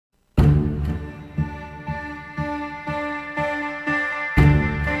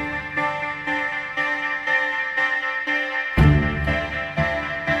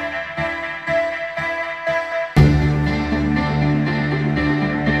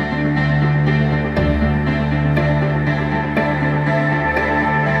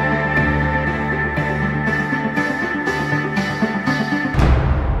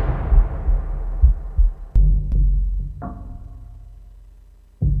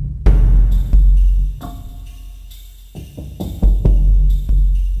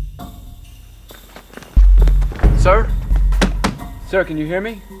Sir, can you hear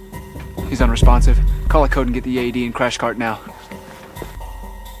me? He's unresponsive. Call a code and get the AED and crash cart now.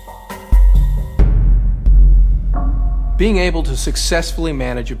 Being able to successfully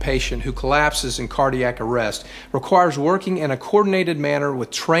manage a patient who collapses in cardiac arrest requires working in a coordinated manner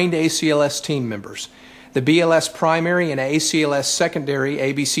with trained ACLS team members. The BLS primary and ACLS secondary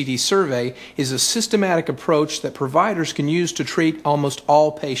ABCD survey is a systematic approach that providers can use to treat almost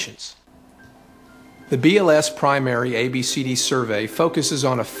all patients. The BLS primary ABCD survey focuses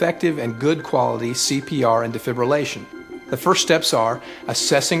on effective and good quality CPR and defibrillation. The first steps are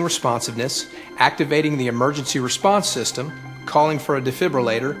assessing responsiveness, activating the emergency response system, calling for a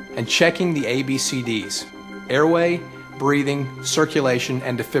defibrillator, and checking the ABCDs: airway, breathing, circulation,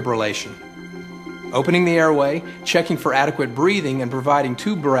 and defibrillation. Opening the airway, checking for adequate breathing, and providing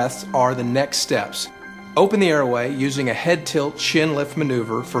 2 breaths are the next steps. Open the airway using a head tilt chin lift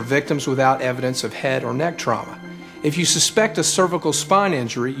maneuver for victims without evidence of head or neck trauma. If you suspect a cervical spine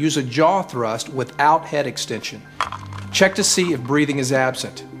injury, use a jaw thrust without head extension. Check to see if breathing is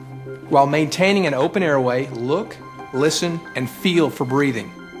absent. While maintaining an open airway, look, listen, and feel for breathing.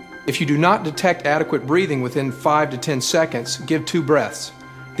 If you do not detect adequate breathing within 5 to 10 seconds, give 2 breaths.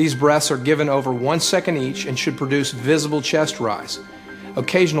 These breaths are given over 1 second each and should produce visible chest rise.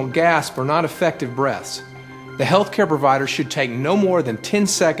 Occasional gasps are not effective breaths. The healthcare provider should take no more than 10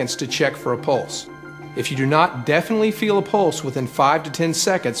 seconds to check for a pulse. If you do not definitely feel a pulse within 5 to 10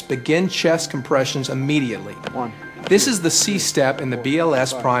 seconds, begin chest compressions immediately. This is the C step in the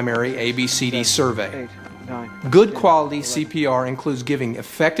BLS primary ABCD survey. Good quality CPR includes giving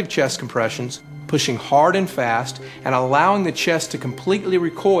effective chest compressions, pushing hard and fast, and allowing the chest to completely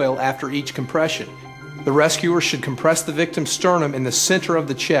recoil after each compression. The rescuer should compress the victim's sternum in the center of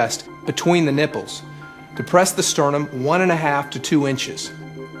the chest, between the nipples. Depress the sternum 1.5 to 2 inches.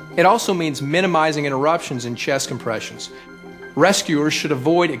 It also means minimizing interruptions in chest compressions. Rescuers should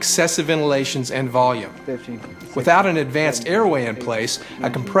avoid excessive ventilations and volume. Without an advanced airway in place, a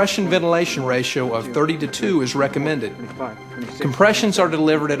compression ventilation ratio of 30 to 2 is recommended. Compressions are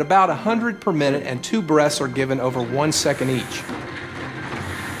delivered at about 100 per minute and 2 breaths are given over 1 second each.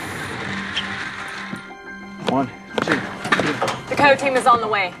 1, 2, 3. The code team is on the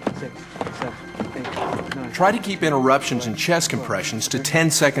way. 6, 7, 8, 9. Try to keep interruptions in chest compressions to 10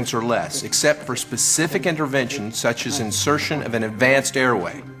 seconds or less, except for specific interventions such as insertion of an advanced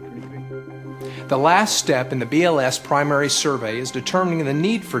airway. The last step in the BLS primary survey is determining the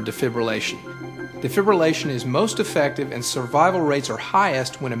need for defibrillation. Defibrillation is most effective and survival rates are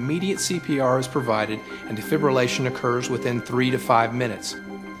highest when immediate CPR is provided and defibrillation occurs within 3 to 5 minutes.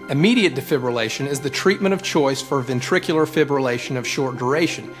 Immediate defibrillation is the treatment of choice for ventricular fibrillation of short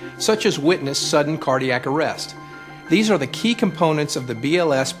duration, such as witness sudden cardiac arrest. These are the key components of the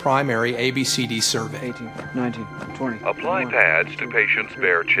BLS primary ABCD survey. 18, 19, 20. Apply 21, pads to patient's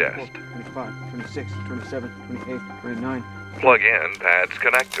bare chest. 25, 26, 27, 28, 29. Plug in pads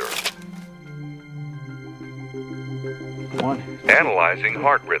connector. 1. Analyzing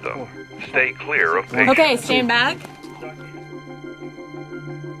heart rhythm. Stay clear of patient. Okay, stand back.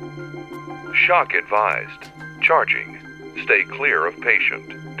 Shock advised. Charging. Stay clear of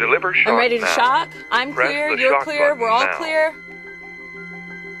patient. Deliver shock I'm ready to now. shock. I'm Press clear, the you're shock clear, button we're all now. clear.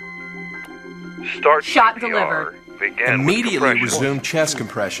 Start Shot CPR. delivered. Begin Immediately with compression. resume chest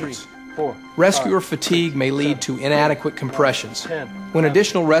compressions. 4. Rescuer fatigue may lead to inadequate compressions. When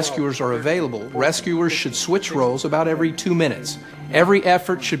additional rescuers are available, rescuers should switch roles about every 2 minutes. Every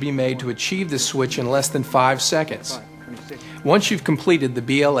effort should be made to achieve this switch in less than 5 seconds. Once you've completed the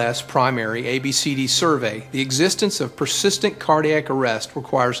BLS primary ABCD survey, the existence of persistent cardiac arrest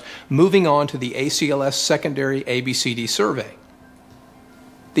requires moving on to the ACLS secondary ABCD survey.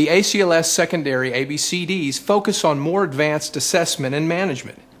 The ACLS secondary ABCDs focus on more advanced assessment and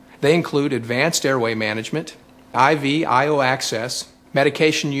management. They include advanced airway management, IV/IO access,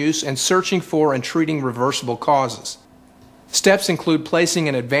 medication use, and searching for and treating reversible causes. Steps include placing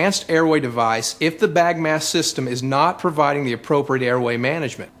an advanced airway device if the bag mask system is not providing the appropriate airway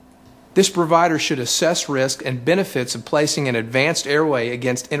management. This provider should assess risk and benefits of placing an advanced airway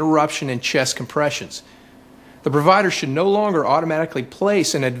against interruption in chest compressions. The provider should no longer automatically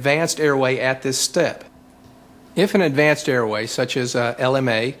place an advanced airway at this step. If an advanced airway, such as a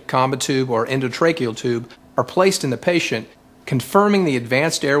LMA, combo tube, or endotracheal tube, are placed in the patient, confirming the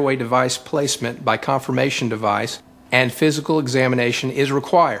advanced airway device placement by confirmation device and physical examination is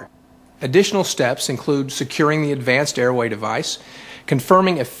required. Additional steps include securing the advanced airway device,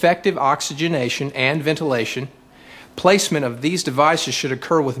 confirming effective oxygenation and ventilation. Placement of these devices should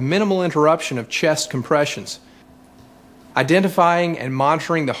occur with minimal interruption of chest compressions. Identifying and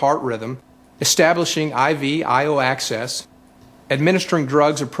monitoring the heart rhythm, establishing IV/IO access, administering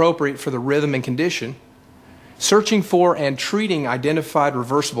drugs appropriate for the rhythm and condition, searching for and treating identified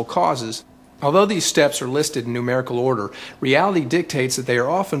reversible causes. Although these steps are listed in numerical order, reality dictates that they are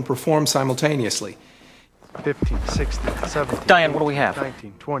often performed simultaneously. 15, 16, 17. Diane, what do we have?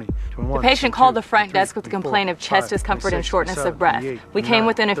 19, 20, 21. The patient 22, called the front 23, desk with a 24, complaint of chest 25, discomfort and 26, shortness of 27, breath. 28, We came 29,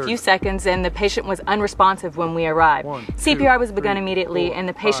 within a 30. few seconds and the patient was unresponsive when we arrived. 1, 2, CPR was begun 3, immediately 4, and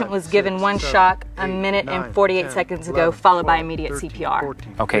the patient 5, was given 6, one 7, shock a 8, minute 9, and 48 10, seconds 11, ago, followed by 12, immediate 13, CPR.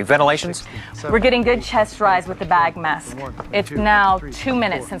 14, Okay, ventilations? 16, 17, We're getting good chest rise with the bag mask. 21, It's 22, now 23, 2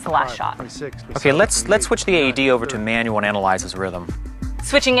 minutes 24, since the last 25, shot. 26, Okay, let's 27, switch the 28, AED over to 30. manual and analyze his rhythm.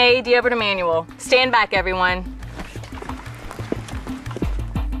 Switching AED over to manual. Stand back, everyone.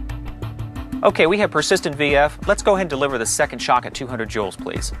 Okay, we have persistent VF. Let's go ahead and deliver the second shock at 200 joules,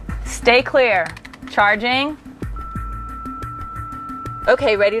 please. Stay clear. Charging.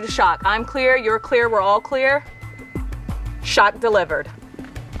 Okay, ready to shock. I'm clear, you're clear, we're all clear. Shock delivered.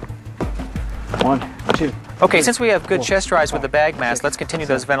 1, 2. Okay, since we have good chest rise with the bag mask, let's continue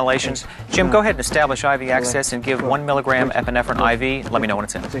those ventilations. Jim, go ahead and establish IV access and give 1 milligram epinephrine IV. Let me know when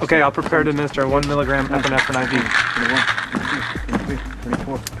it's in. Okay, I'll prepare to administer 1 milligram epinephrine IV. 21, 22, 23,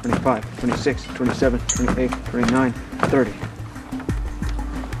 24, 25, 26, 27, 28, 29, 30.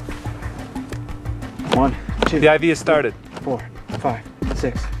 1, 2. The IV is started. 4, 5,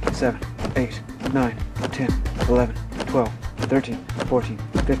 6, 7, 8, 9, 10, 11, 12, 13, 14,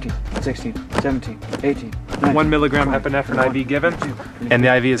 15, 16, 17, 18, 19, 1 milligram 20, epinephrine 21, IV given, 22, and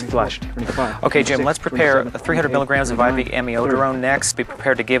the IV is 24, flushed. 25, Okay, Jim, 26, let's prepare 27, 300 milligrams of IV 29, amiodarone next. Be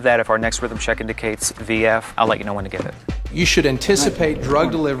prepared to give that if our next rhythm check indicates VF. I'll let you know when to give it. You should anticipate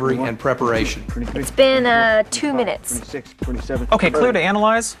drug delivery and preparation. 23, It's been 2 25, minutes. 26, 27. Okay, clear to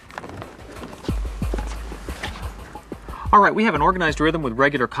analyze. All right, we have an organized rhythm with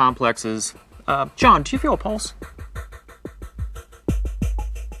regular complexes. John, do you feel a pulse?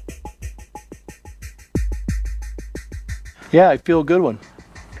 Yeah, I feel a good one.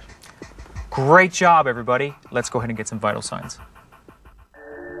 Great job, everybody. Let's go ahead and get some vital signs.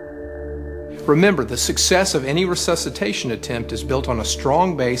 Remember, the success of any resuscitation attempt is built on a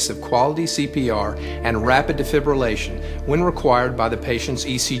strong base of quality CPR and rapid defibrillation when required by the patient's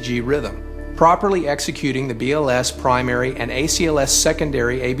ECG rhythm. Properly executing the BLS primary and ACLS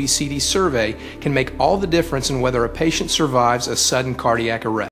secondary ABCD survey can make all the difference in whether a patient survives a sudden cardiac arrest.